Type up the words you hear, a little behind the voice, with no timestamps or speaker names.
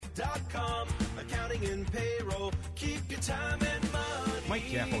PatriotSoftware.com. Accounting and payroll. Keep your time and money. Mike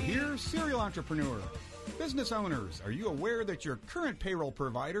Capel here, serial entrepreneur. Business owners, are you aware that your current payroll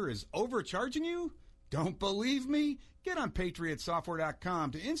provider is overcharging you? Don't believe me? Get on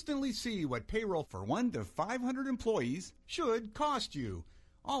PatriotSoftware.com to instantly see what payroll for 1 to 500 employees should cost you.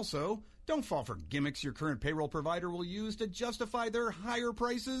 Also, don't fall for gimmicks your current payroll provider will use to justify their higher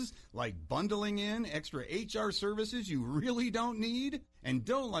prices, like bundling in extra HR services you really don't need. And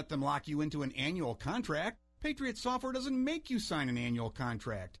don't let them lock you into an annual contract. Patriot Software doesn't make you sign an annual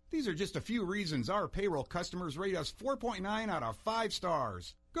contract. These are just a few reasons our payroll customers rate us 4.9 out of 5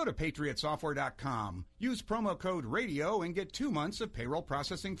 stars. Go to PatriotSoftware.com. Use promo code RADIO and get 2 months of payroll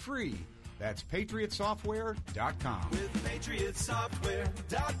processing free. That's PatriotSoftware.com. With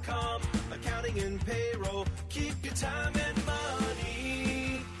PatriotSoftware.com. Accounting and payroll. Keep your time and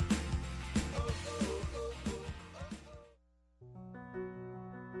money.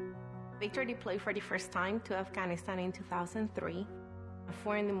 Victor deployed for the first time to Afghanistan in 2003. At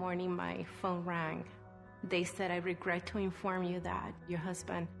 4 in the morning, my phone rang. They said, "I regret to inform you that your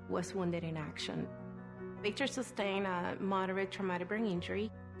husband was wounded in action." Victor sustained a moderate traumatic brain injury.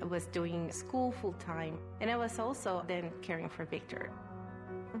 I was doing school full-time, and I was also then caring for Victor.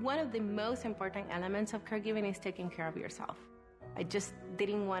 One of the most important elements of caregiving is taking care of yourself. I just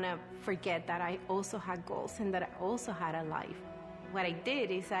didn't want to forget that I also had goals and that I also had a life. What I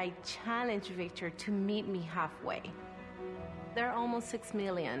did is I challenged Victor to meet me halfway. There are almost 6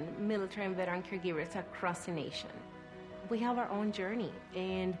 million military and veteran caregivers across the nation. We have our own journey,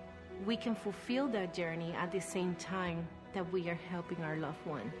 and we can fulfill that journey at the same time that we are helping our loved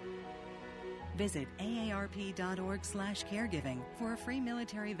one. Visit aarp.org/caregiving for a free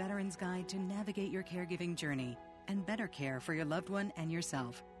military veterans guide to navigate your caregiving journey and better care for your loved one and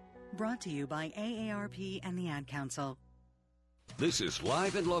yourself. Brought to you by AARP and the Ad Council. This is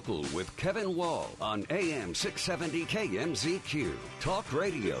Live and Local with Kevin Wall on AM 670 KMZQ. Talk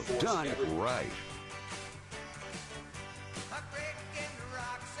radio done right.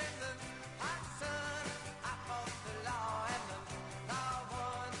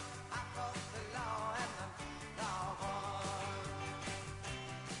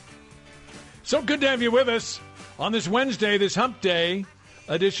 So good to have you with us on this Wednesday, this hump day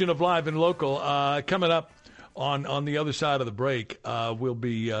edition of Live and Local. Coming up on the other side of the break, we'll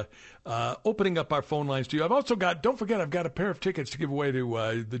be opening up our phone lines to you. I've also got, don't forget, I've got a pair of tickets to give away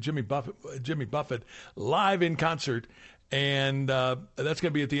to the Jimmy Buffett live in concert, and that's going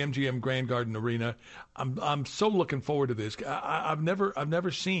to be at the MGM Grand Garden Arena. I'm so looking forward to this. I've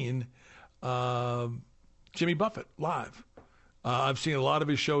never seen Jimmy Buffett live. I've seen a lot of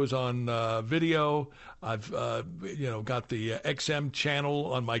his shows on video. I've got the XM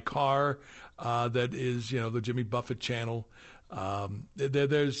channel on my car that is the Jimmy Buffett channel.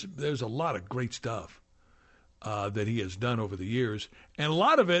 There's a lot of great stuff that he has done over the years, and a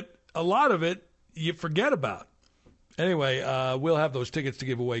lot of it you forget about. Anyway, we'll have those tickets to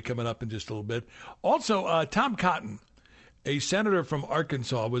give away coming up in just a little bit. Also, Tom Cotton, a senator from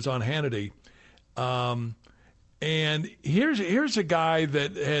Arkansas, was on Hannity. And here's a guy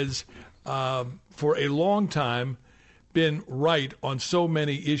that has, for a long time, been right on so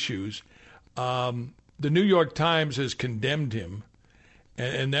many issues. The New York Times has condemned him,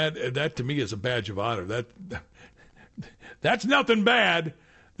 and that to me is a badge of honor. That's nothing bad.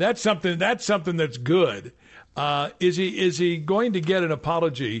 That's something that's good. Is he going to get an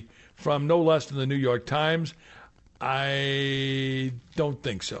apology from no less than the New York Times? I don't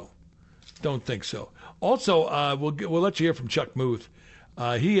think so. Also, we'll let you hear from Chuck Muth.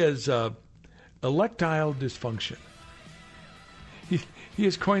 He has electile dysfunction. He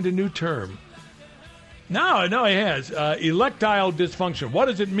has coined a new term. No, he has. Electile dysfunction. What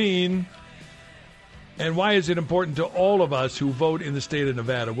does it mean? And why is it important to all of us who vote in the state of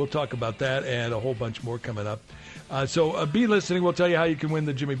Nevada? We'll talk about that and a whole bunch more coming up. So be listening. We'll tell you how you can win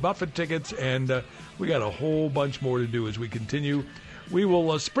the Jimmy Buffett tickets. And we got a whole bunch more to do as we continue. We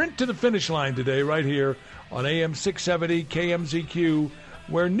will sprint to the finish line today right here on AM 670 KMZQ,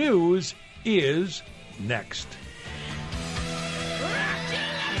 where news is next.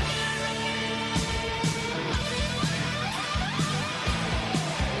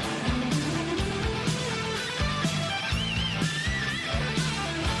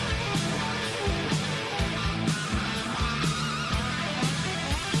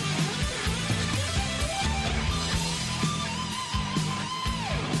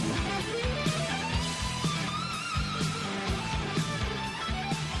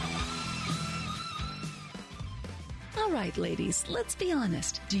 All right, ladies, let's be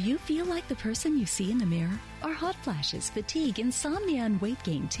honest. Do you feel like the person you see in the mirror? Are hot flashes, fatigue, insomnia, and weight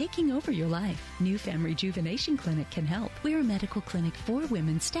gain taking over your life? New Femme Rejuvenation Clinic can help. We're a medical clinic for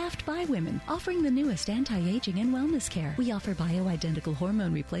women, staffed by women, offering the newest anti-aging and wellness care. We offer bioidentical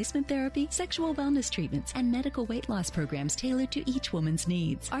hormone replacement therapy, sexual wellness treatments, and medical weight loss programs tailored to each woman's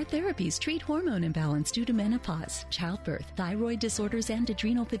needs. Our therapies treat hormone imbalance due to menopause, childbirth, thyroid disorders, and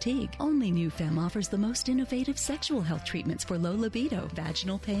adrenal fatigue. Only New Femme offers the most innovative sexual health treatments for low libido,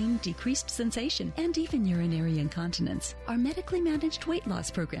 vaginal pain, decreased sensation, and even urinary incontinence. Our medically managed weight loss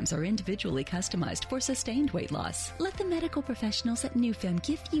programs are individually customized for sustained weight loss. Let the medical professionals at New Femme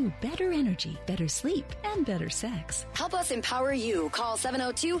give you better energy, better sleep, and better sex. Help us empower you. Call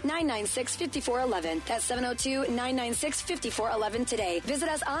 702-996-5411. That's 702-996-5411 today. Visit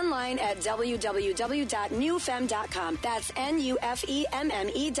us online at www.newfemme.com. That's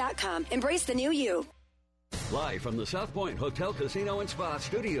NUFEMME.com. Embrace the new you. Live from the South Point Hotel, Casino, and Spa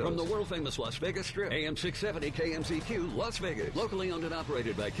Studios. From the world-famous Las Vegas Strip. AM 670 KMZQ, Las Vegas. Locally owned and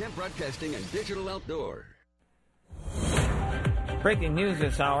operated by Kemp Broadcasting and Digital Outdoor. Breaking news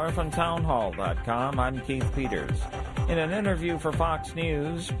this hour from townhall.com. I'm Keith Peters. In an interview for Fox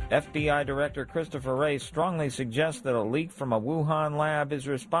News, FBI Director Christopher Wray strongly suggests that a leak from a Wuhan lab is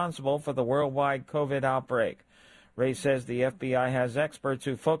responsible for the worldwide COVID outbreak. Wray says the FBI has experts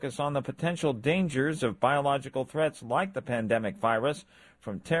who focus on the potential dangers of biological threats like the pandemic virus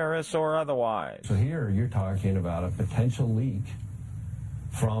from terrorists or otherwise. So here you're talking about a potential leak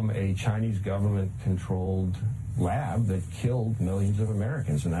from a Chinese government-controlled lab that killed millions of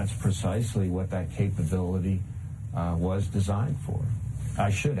Americans, and that's precisely what that capability was designed for. I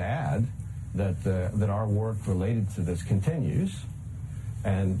should add that our work related to this continues,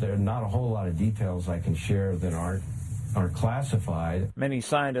 and there are not a whole lot of details I can share that aren't classified. Many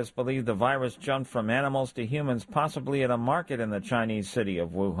scientists believe the virus jumped from animals to humans, possibly at a market in the Chinese city of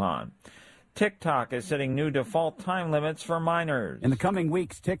Wuhan. TikTok is setting new default time limits for minors. In the coming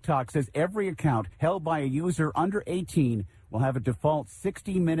weeks, TikTok says every account held by a user under 18 will have a default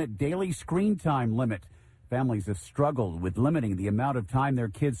 60-minute daily screen time limit. Families have struggled with limiting the amount of time their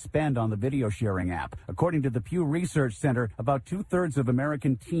kids spend on the video sharing app. According to the Pew Research Center, about two-thirds of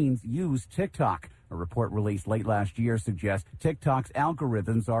American teens use TikTok. A report released late last year suggests TikTok's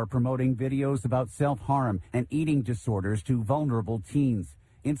algorithms are promoting videos about self-harm and eating disorders to vulnerable teens.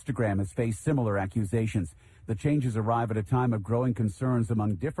 Instagram has faced similar accusations. The changes arrive at a time of growing concerns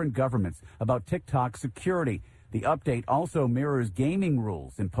among different governments about TikTok's security. The update also mirrors gaming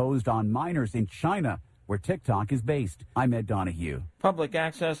rules imposed on minors in China, where TikTok is based. I'm Ed Donahue. Public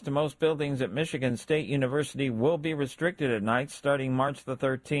access to most buildings at Michigan State University will be restricted at night starting March the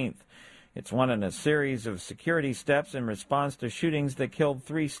 13th. It's one in a series of security steps in response to shootings that killed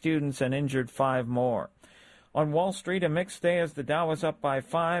 3 students and injured 5 more. On Wall Street, a mixed day as the Dow was up by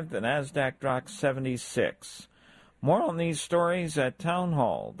 5, the Nasdaq dropped 76. More on these stories at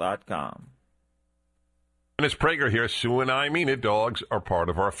townhall.com. It's Prager here. Sue and I mean it. Dogs are part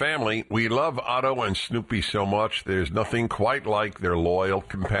of our family. We love Otto and Snoopy so much. There's nothing quite like their loyal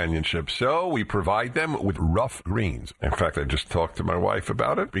companionship. So we provide them with Rough Greens. In fact, I just talked to my wife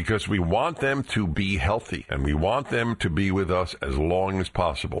about it because we want them to be healthy and we want them to be with us as long as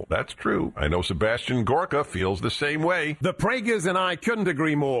possible. That's true. I know Sebastian Gorka feels the same way. The Pragers and I couldn't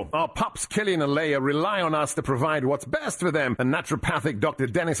agree more. Our pups, Killian and Leia, rely on us to provide what's best for them. And naturopathic Dr.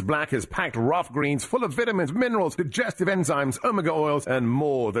 Dennis Black has packed Rough Greens full of vitamins, minerals, digestive enzymes, omega oils, and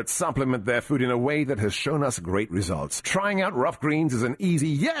more that supplement their food in a way that has shown us great results. Trying out Rough Greens is an easy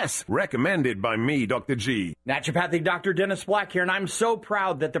yes, recommended by me, Dr. G. Naturopathic Dr. Dennis Black here, and I'm so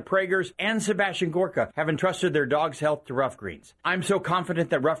proud that the Pragers and Sebastian Gorka have entrusted their dog's health to Rough Greens. I'm so confident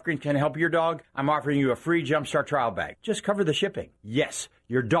that Rough Greens can help your dog, I'm offering you a free Jumpstart trial bag. Just cover the shipping. Yes,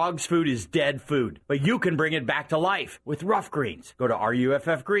 your dog's food is dead food, but you can bring it back to life with Rough Greens. Go to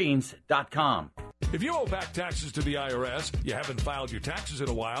RUFFgreens.com. If you owe back taxes to the IRS, you haven't filed your taxes in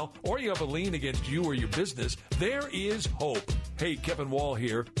a while, or you have a lien against you or your business, there is hope. Hey, Kevin Wall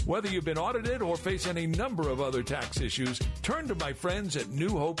here. Whether you've been audited or face any number of other tax issues, turn to my friends at New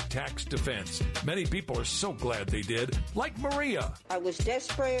Hope Tax Defense. Many people are so glad they did, like Maria. I was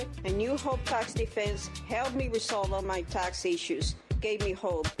desperate, and New Hope Tax Defense helped me resolve all my tax issues. Gave me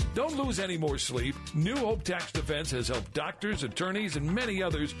hope. Don't lose any more sleep. New Hope Tax Defense has helped doctors, attorneys, and many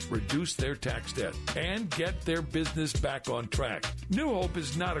others reduce their tax debt and get their business back on track. New Hope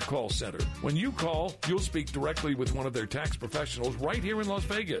is not a call center. When you call, you'll speak directly with one of their tax professionals right here in Las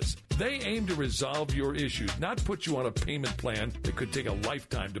Vegas. They aim to resolve your issues, not put you on a payment plan that could take a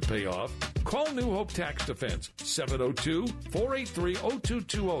lifetime to pay off. Call New Hope Tax Defense,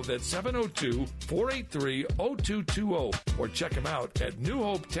 702-483-0220. That's 702-483-0220. Or check them out at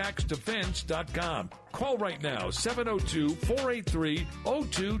newhopetax.com. TaxDefense.com. Call right now,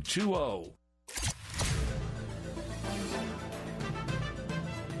 702-483-0220.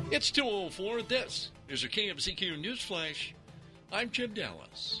 It's 2:04. This is your KMZQ News Flash. I'm Jim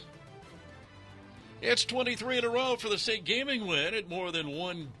Dallas. It's 23 in a row for the state gaming win at more than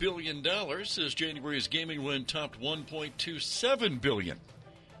 $1 billion, as January's gaming win topped $1.27 billion.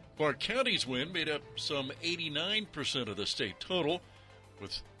 Clark County's win made up some 89% of the state total,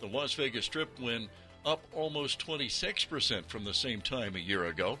 with the Las Vegas Strip win up almost 26% from the same time a year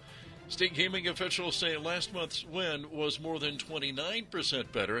ago. State gaming officials say last month's win was more than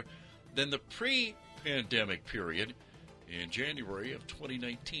 29% better than the pre-pandemic period in January of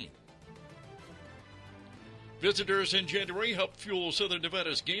 2019. Visitors in January helped fuel Southern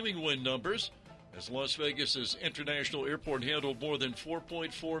Nevada's gaming win numbers, as Las Vegas's International Airport handled more than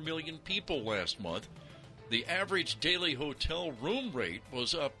 4.4 million people last month. The average daily hotel room rate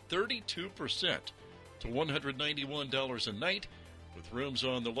was up 32% to $191 a night, with rooms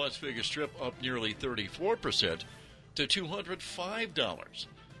on the Las Vegas Strip up nearly 34% to $205.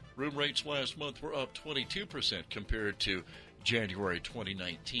 Room rates last month were up 22% compared to January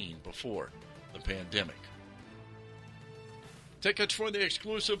 2019, before the pandemic. Tickets for the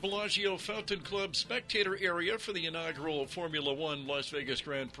exclusive Bellagio Fountain Club spectator area for the inaugural Formula One Las Vegas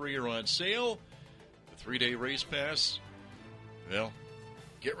Grand Prix are on sale. The 3-day race pass, well,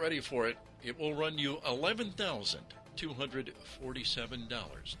 get ready for it. It will run you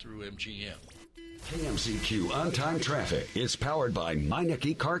 $11,247 through MGM. KMZQ On-Time Traffic is powered by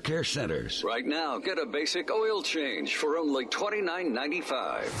Meineke Car Care Centers. Right now, get a basic oil change for only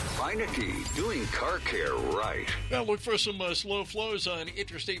 $29.95. Meineke, doing car care right. Now look for some slow flows on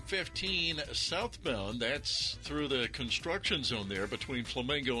Interstate 15 southbound. That's through the construction zone there between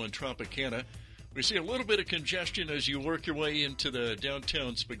Flamingo and Tropicana. We see a little bit of congestion as you work your way into the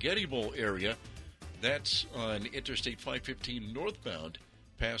downtown Spaghetti Bowl area. That's on Interstate 515 northbound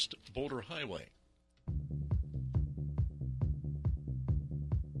past Boulder Highway.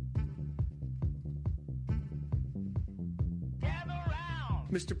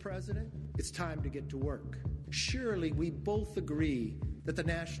 Mr. President, it's time to get to work. Surely we both agree that the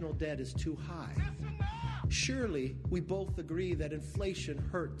national debt is too high. Surely we both agree that inflation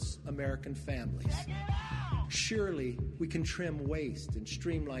hurts American families. Surely we can trim waste and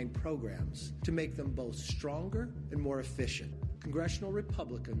streamline programs to make them both stronger and more efficient. Congressional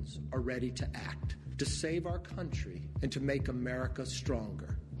Republicans are ready to act, to save our country and to make America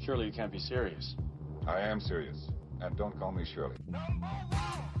stronger. Surely you can't be serious. I am serious. And don't call me Shirley.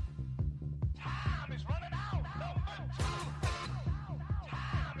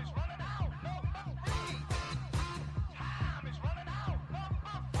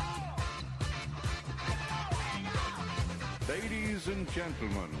 Ladies and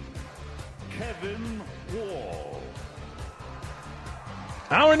gentlemen, Kevin Wall.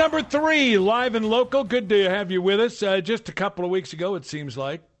 Hour number 3, live and local. Good to have you with us. Just a couple of weeks ago, it seems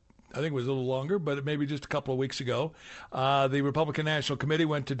like. I think it was a little longer, but maybe just a couple of weeks ago. The Republican National Committee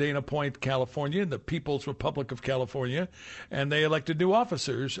went to Dana Point, California, the People's Republic of California, and they elected new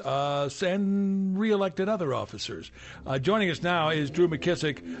officers and re-elected other officers. Joining us now is Drew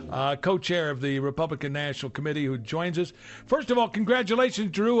McKissick, co-chair of the Republican National Committee, who joins us. First of all,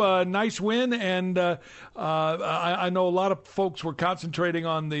 congratulations, Drew. Nice win, and I know a lot of folks were concentrating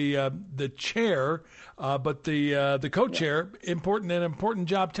on the chair, but the co-chair, important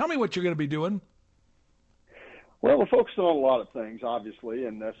job. Tell me what you're going to be doing. Well, we're focusing on a lot of things, obviously,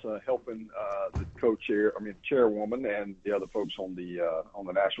 and that's helping the chairwoman and the other folks on the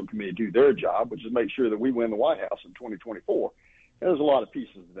National Committee do their job, which is make sure that we win the White House in 2024. And there's a lot of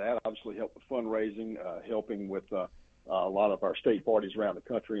pieces to that. Obviously, help with fundraising, helping with a lot of our state parties around the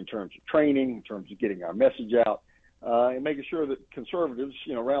country in terms of training, in terms of getting our message out, and making sure that conservatives,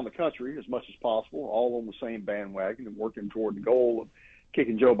 around the country, as much as possible, are all on the same bandwagon and working toward the goal of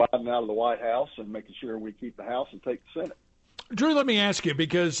kicking Joe Biden out of the White House and making sure we keep the House and take the Senate. Drew, let me ask you,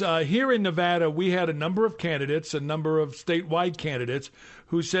 because here in Nevada, we had a number of candidates, a number of statewide candidates,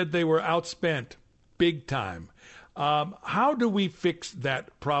 who said they were outspent big time. How do we fix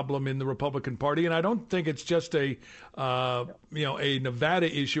that problem in the Republican Party? And I don't think it's just a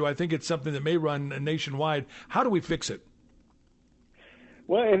Nevada issue. I think it's something that may run nationwide. How do we fix it?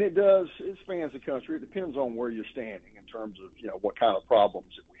 Well, and it spans the country. It depends on where you're standing in terms of, what kind of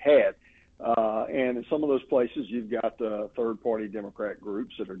problems that we had. And in some of those places, you've got third-party Democrat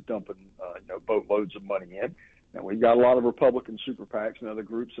groups that are dumping, boatloads of money in. And we've got a lot of Republican super PACs and other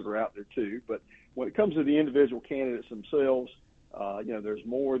groups that are out there too. But when it comes to the individual candidates themselves, there's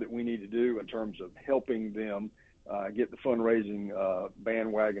more that we need to do in terms of helping them get the fundraising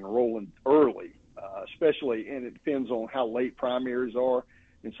bandwagon rolling early, especially, and it depends on how late primaries are.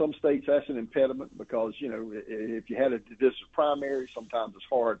 In some states, that's an impediment because, if you had a divisive primary, sometimes it's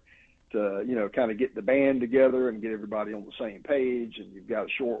hard to, kind of get the band together and get everybody on the same page, and you've got a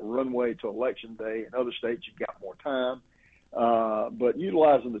short runway to election day. In other states, you've got more time. But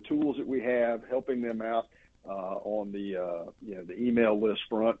utilizing the tools that we have, helping them out on the, the email list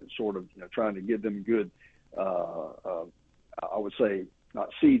front and sort of, trying to give them good, I would say, not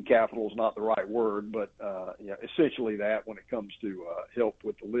seed capital is not the right word, but essentially that when it comes to help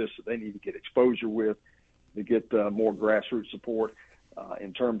with the list that they need to get exposure with, to get more grassroots support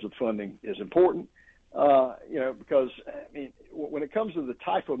in terms of funding is important. Because when it comes to the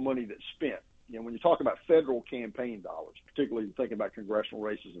type of money that's spent, when you're talking about federal campaign dollars, particularly thinking about congressional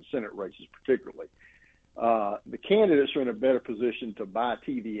races and Senate races, particularly, the candidates are in a better position to buy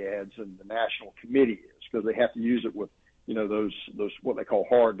TV ads than the national committee is because they have to use it with those what they call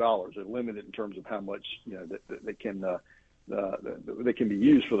hard dollars. They're limited in terms of how much that they can be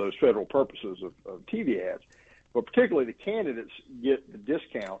used for those federal purposes of TV ads. But particularly the candidates get the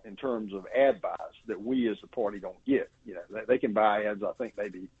discount in terms of ad buys that we as the party don't get. They can buy ads, I think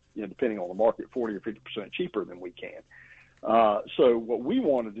maybe depending on the market, 40 or 50% cheaper than we can. So what we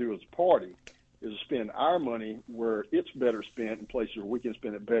want to do as a party is spend our money where it's better spent in places where we can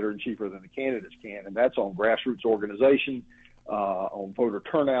spend it better and cheaper than the candidates can, and that's on grassroots organization, on voter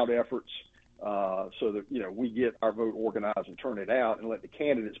turnout efforts, so that we get our vote organized and turn it out and let the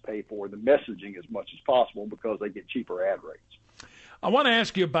candidates pay for the messaging as much as possible because they get cheaper ad rates. I want to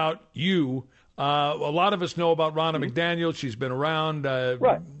ask you about you. A lot of us know about Ronna McDaniel. She's been around,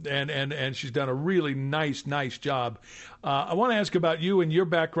 right. and she's done a really nice job. I want to ask about you and your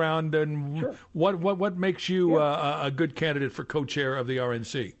background and sure. what makes you a good candidate for co-chair of the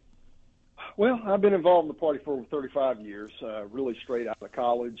RNC. Well, I've been involved in the party for over 35 years, really straight out of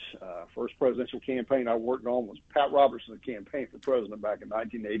college. First presidential campaign I worked on was Pat Robertson's campaign for president back in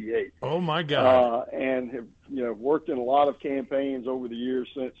 1988. Oh, my God. And have, worked in a lot of campaigns over the years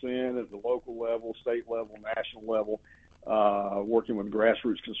since then at the local level, state level, national level, working with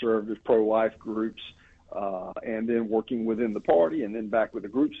grassroots conservative pro-life groups, and then working within the party and then back with the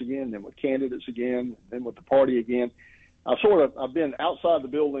groups again, then with candidates again, then with the party again. I've been outside the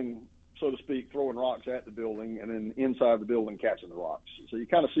building, so to speak, throwing rocks at the building, and then inside the building catching the rocks. So you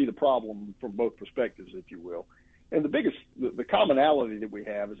kind of see the problem from both perspectives, if you will. And the commonality that we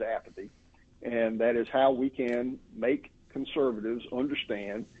have is apathy, and that is how we can make conservatives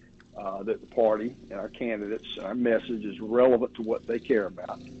understand that the party and our candidates, our message is relevant to what they care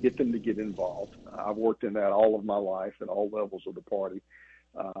about, get them to get involved. I've worked in that all of my life at all levels of the party.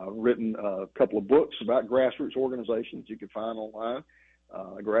 I've written a couple of books about grassroots organizations you can find online.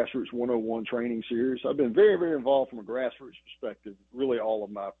 Grassroots 101 training series. I've been very, very involved from a grassroots perspective, really all of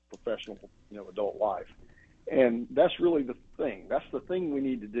my professional, adult life. And that's really the thing. That's the thing we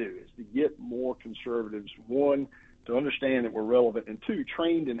need to do is to get more conservatives, one, to understand that we're relevant, and two,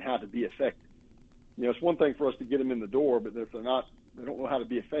 trained in how to be effective. It's one thing for us to get them in the door, but if they don't know how to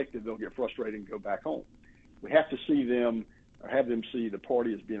be effective, they'll get frustrated and go back home. We have to see them or have them see the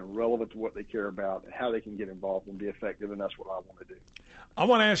party as being relevant to what they care about and how they can get involved and be effective, and that's what I want to do. I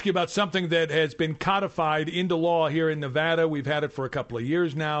want to ask you about something that has been codified into law here in Nevada. We've had it for a couple of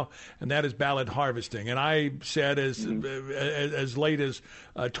years now, and that is ballot harvesting. And I said as late as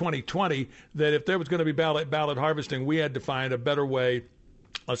 2020 that if there was going to be ballot harvesting, we had to find a better way,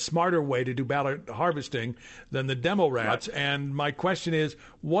 a smarter way to do ballot harvesting than the demo rats. Right. And my question is,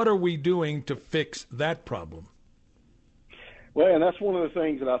 what are we doing to fix that problem? Well, and that's one of the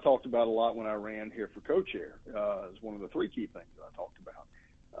things that I talked about a lot when I ran here for co-chair. Is one of the three key things that I talked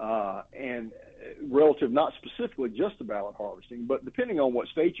about. And relative, not specifically just to ballot harvesting, but depending on what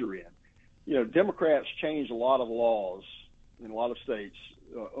state you're in, Democrats changed a lot of laws in a lot of states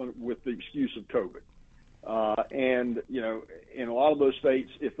with the excuse of COVID. And, in a lot of those states,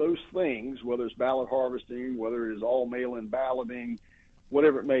 if those things, whether it's ballot harvesting, whether it is all mail-in balloting,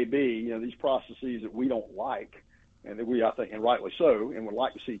 whatever it may be, these processes that we don't like, and that we, I think, and rightly so, and would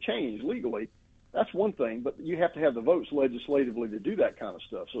like to see change legally, that's one thing, but you have to have the votes legislatively to do that kind of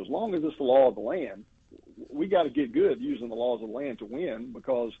stuff. So as long as it's the law of the land, we got to get good using the laws of the land to win,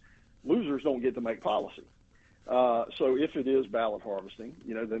 because losers don't get to make policy. So if it is ballot harvesting,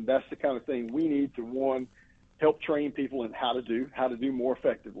 then that's the kind of thing we need to, one, help train people in how to do more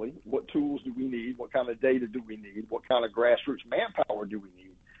effectively. What tools do we need? What kind of data do we need? What kind of grassroots manpower do we need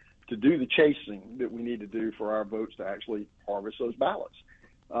to do the chasing that we need to do for our votes to actually harvest those ballots?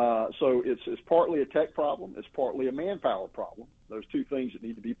 So it's partly a tech problem. It's partly a manpower problem. Those two things that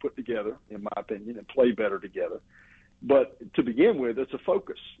need to be put together, in my opinion, and play better together. But to begin with, it's a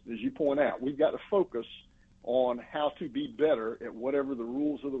focus. As you point out, we've got to focus on how to be better at whatever the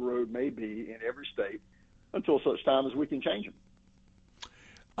rules of the road may be in every state until such time as we can change them.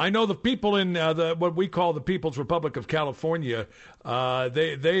 I know the people in what we call the People's Republic of California,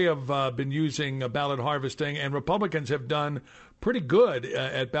 they have been using ballot harvesting, and Republicans have done pretty good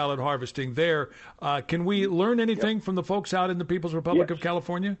at ballot harvesting there. Can we learn anything from the folks out in the People's Republic of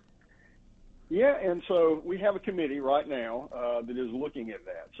California? Yeah, and so we have a committee right now that is looking at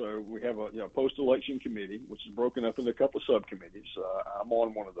that. So we have a post-election committee, which is broken up into a couple of subcommittees. I'm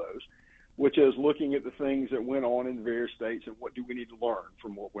on one of those, which is looking at the things that went on in various states and what do we need to learn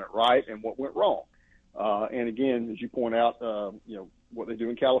from what went right and what went wrong. And again, as you point out, what they do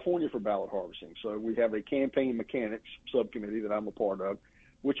in California for ballot harvesting. So we have a campaign mechanics subcommittee that I'm a part of,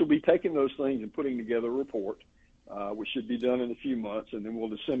 which will be taking those things and putting together a report, which should be done in a few months, and then we'll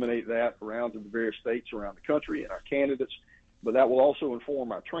disseminate that around to the various states around the country and our candidates. But that will also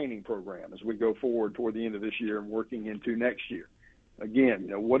inform our training program as we go forward toward the end of this year and working into next year. Again,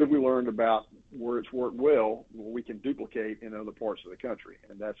 what have we learned about where it's worked well, where we can duplicate in other parts of the country,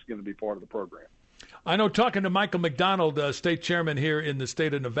 and that's going to be part of the program. I know, talking to Michael McDonald, state chairman here in the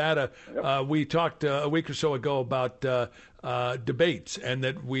state of Nevada, we talked a week or so ago about debates, and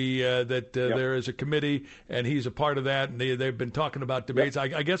that there is a committee, and he's a part of that, and they've been talking about debates.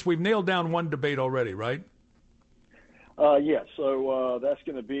 I guess we've nailed down one debate already, right? Yes. So that's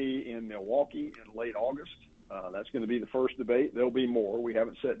going to be in Milwaukee in late August. That's going to be the first debate. There'll be more. We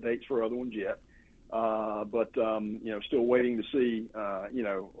haven't set dates for other ones yet. But still waiting to see,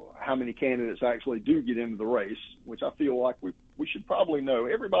 how many candidates actually do get into the race, which I feel like we should probably know.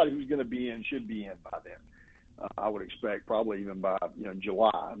 Everybody who's going to be in should be in by then. I would expect probably even by,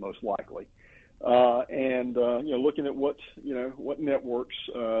 July, most likely. Looking at what networks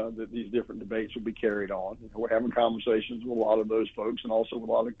that these different debates will be carried on. We're having conversations with a lot of those folks and also with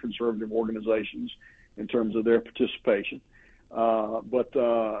a lot of conservative organizations in terms of their participation.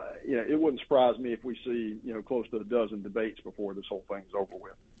 It wouldn't surprise me if we see, close to a dozen debates before this whole thing's over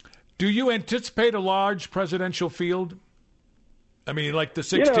with. Do you anticipate a large presidential field? I mean, like the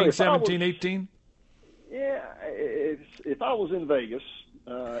 16, 17, 18? Yeah, if I was in Vegas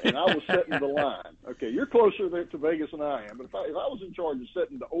and I was setting the line, okay, you're closer to Vegas than I am, but if I was in charge of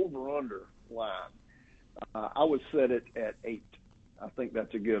setting the over-under line, I would set it at 8. I think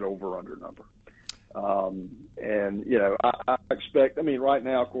that's a good over-under number. I expect, right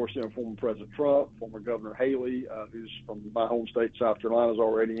now, of course, former President Trump, former Governor Haley, who's from my home state, South Carolina, is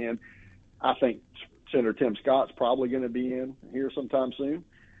already in. I think Senator Tim Scott's probably going to be in here sometime soon.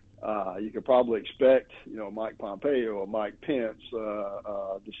 You could probably expect, Mike Pompeo, Mike Pence,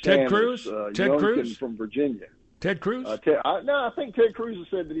 DeSantis, Ted Cruz, Ted Cruz from Virginia. Ted Cruz? I think Ted Cruz has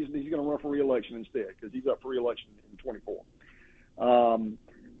said that he's going to run for re-election instead because he's up for re-election in 24.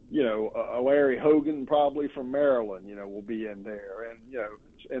 Larry Hogan probably from Maryland, will be in there,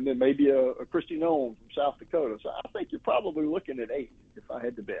 and then maybe a Kristi Noem from South Dakota. So I think you're probably looking at 8 if I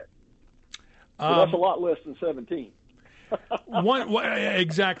had to bet. So that's a lot less than 17.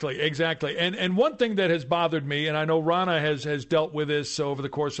 Exactly. And one thing that has bothered me, and I know Rana has dealt with this over the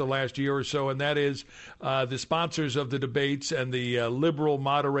course of the last year or so, and that is the sponsors of the debates and the liberal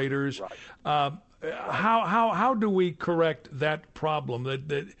moderators. Right. How do we correct that problem?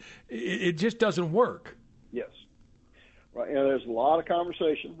 That it just doesn't work. Yes, right. And there's a lot of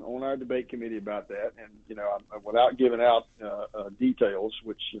conversation on our debate committee about that. And without giving out details,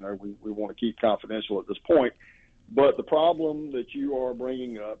 which we want to keep confidential at this point. But the problem that you are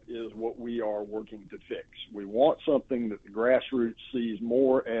bringing up is what we are working to fix. We want something that the grassroots sees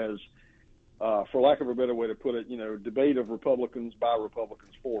more as, for lack of a better way to put it, debate of Republicans by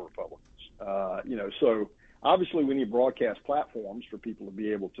Republicans for Republicans. So obviously we need broadcast platforms for people to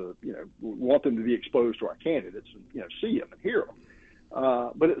be able to, we want them to be exposed to our candidates and, see them and hear them.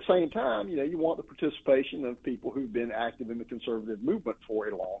 But at the same time, you want the participation of people who've been active in the conservative movement for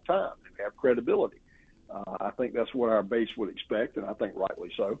a long time and have credibility. I think that's what our base would expect, and I think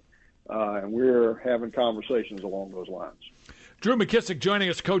rightly so. And we're having conversations along those lines. Drew McKissick joining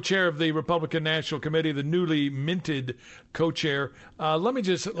us, co-chair of the Republican National Committee, the newly minted co-chair. Let me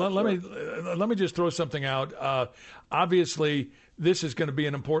just throw something out. Obviously, this is going to be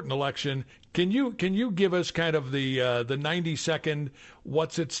an important election. Can you give us kind of the 90-second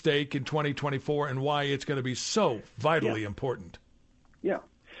what's at stake in 2024 and why it's going to be so vitally important? Yeah.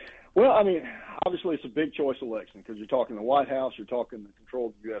 Well, obviously it's a big choice election because you're talking the White House, you're talking the control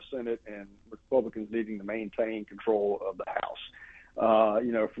of the U.S. Senate, and Republicans needing to maintain control of the House.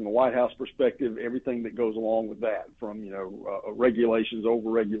 From the White House perspective, everything that goes along with that, from, regulations,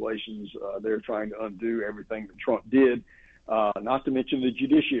 over-regulations, they're trying to undo everything that Trump did, not to mention the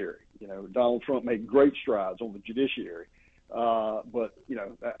judiciary. Donald Trump made great strides on the judiciary, but,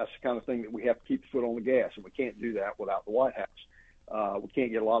 that's the kind of thing that we have to keep the foot on the gas, and we can't do that without the White House. We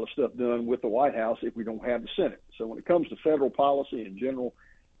can't get a lot of stuff done with the White House if we don't have the Senate. So when it comes to federal policy in general,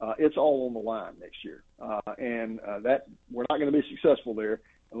 it's all on the line next year. That we're not going to be successful there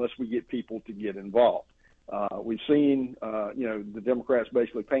unless we get people to get involved. We've seen, the Democrats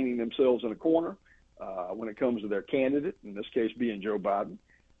basically painting themselves in a corner when it comes to their candidate, in this case being Joe Biden.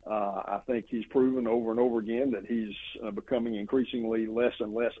 I think he's proven over and over again that he's becoming increasingly less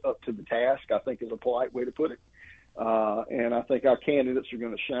and less up to the task, I think is a polite way to put it. And I think our candidates are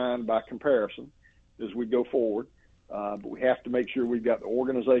going to shine by comparison as we go forward. But we have to make sure we've got the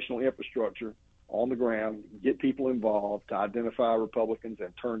organizational infrastructure on the ground, get people involved to identify Republicans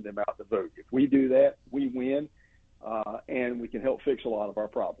and turn them out to vote. If we do that, we win, and we can help fix a lot of our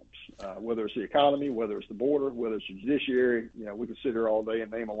problems, whether it's the economy, whether it's the border, whether it's the judiciary. We can sit here all day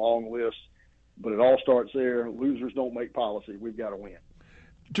and name a long list, but it all starts there. Losers don't make policy. We've got to win.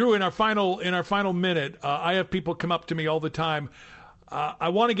 Drew, in our final minute, I have people come up to me all the time. I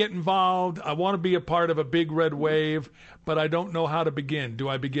want to get involved. I want to be a part of a big red wave, but I don't know how to begin. Do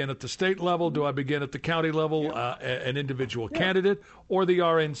I begin at the state level? Do I begin at the county level, an individual candidate, or the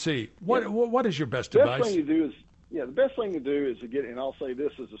RNC? What is your best advice? The best thing to do is to get, and I'll say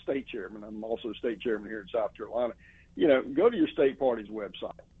this as a state chairman. I'm also a state chairman here in South Carolina. Go to your state party's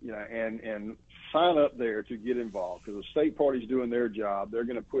website, and sign up there to get involved, because the state party's doing their job. They're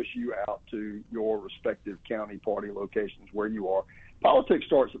going to push you out to your respective county party locations where you are. Politics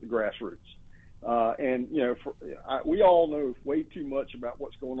starts at the grassroots. We all know way too much about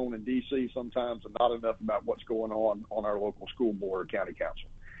what's going on in D.C. sometimes, and not enough about what's going on our local school board or county council.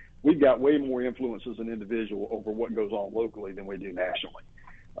 We've got way more influence as an individual over what goes on locally than we do nationally.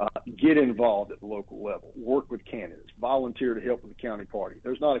 Get involved at the local level. Work with candidates. Volunteer to help with the county party.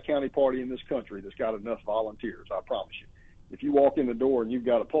 There's not a county party in this country that's got enough volunteers, I promise you. If you walk in the door and you've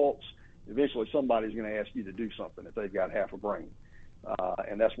got a pulse, eventually somebody's going to ask you to do something if they've got half a brain.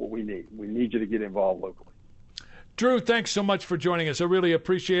 And that's what we need. We need you to get involved locally. Drew, thanks so much for joining us. I really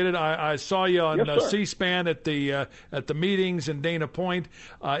appreciate it. I saw you on C-SPAN at the meetings in Dana Point.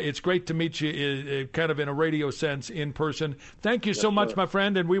 It's great to meet you kind of in a radio sense in person. Thank you so much, my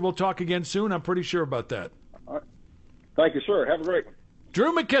friend, and we will talk again soon. I'm pretty sure about that. All right. Thank you, sir. Have a great one.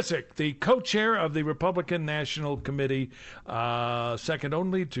 Drew McKissick, the co-chair of the Republican National Committee, second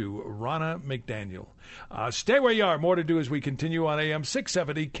only to Ronna McDaniel. Stay where you are. More to do as we continue on AM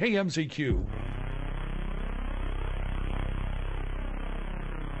 670 KMZQ.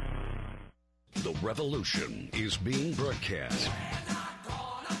 The revolution is being broadcast.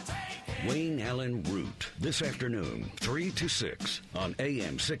 Wayne Allen Root, this afternoon, 3 to 6 on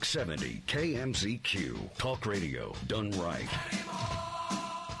AM 670 KMZQ. Talk radio done right.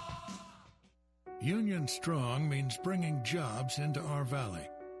 Union Strong means bringing jobs into our valley.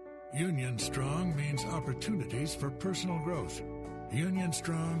 Union Strong means opportunities for personal growth. Union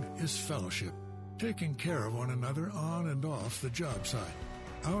Strong is fellowship, taking care of one another on and off the job site.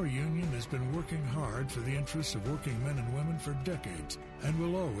 Our union has been working hard for the interests of working men and women for decades and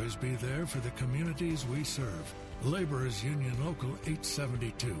will always be there for the communities we serve. Laborers Union Local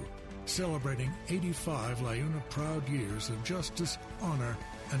 872, celebrating 85 LIUNA proud years of justice, honor,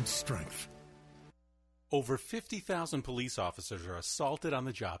 and strength. Over 50,000 police officers are assaulted on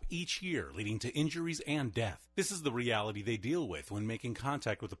the job each year, leading to injuries and death. This is the reality they deal with when making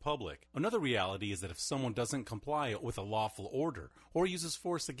contact with the public. Another reality is that if someone doesn't comply with a lawful order or uses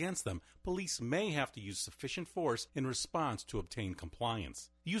force against them, police may have to use sufficient force in response to obtain compliance.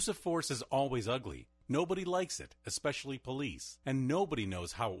 The use of force is always ugly. Nobody likes it, especially police, and nobody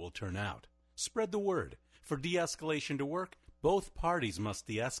knows how it will turn out. Spread the word. For de-escalation to work, both parties must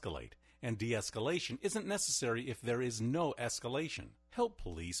de-escalate. And de-escalation isn't necessary if there is no escalation. Help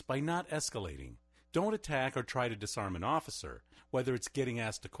police by not escalating. Don't attack or try to disarm an officer, whether it's getting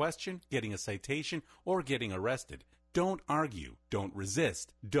asked a question, getting a citation, or getting arrested. Don't argue, don't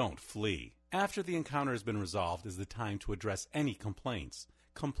resist, don't flee. After the encounter has been resolved is the time to address any complaints.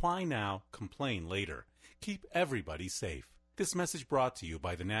 Comply now, complain later. Keep everybody safe. This message brought to you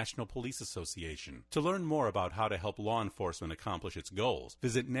by the National Police Association. To learn more about how to help law enforcement accomplish its goals,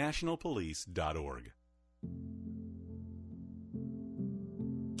 visit nationalpolice.org.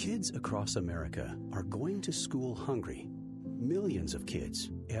 Kids across America are going to school hungry. Millions of kids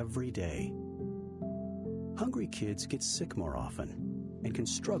every day. Hungry kids get sick more often and can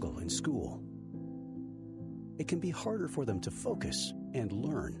struggle in school. it can be harder for them to focus and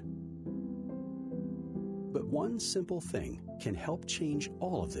learn. But one simple thing can help change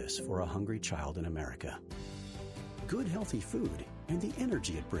all of this for a hungry child in America. Good, healthy food and the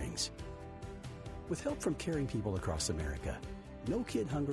energy it brings. With help from caring people across America, no kid hungry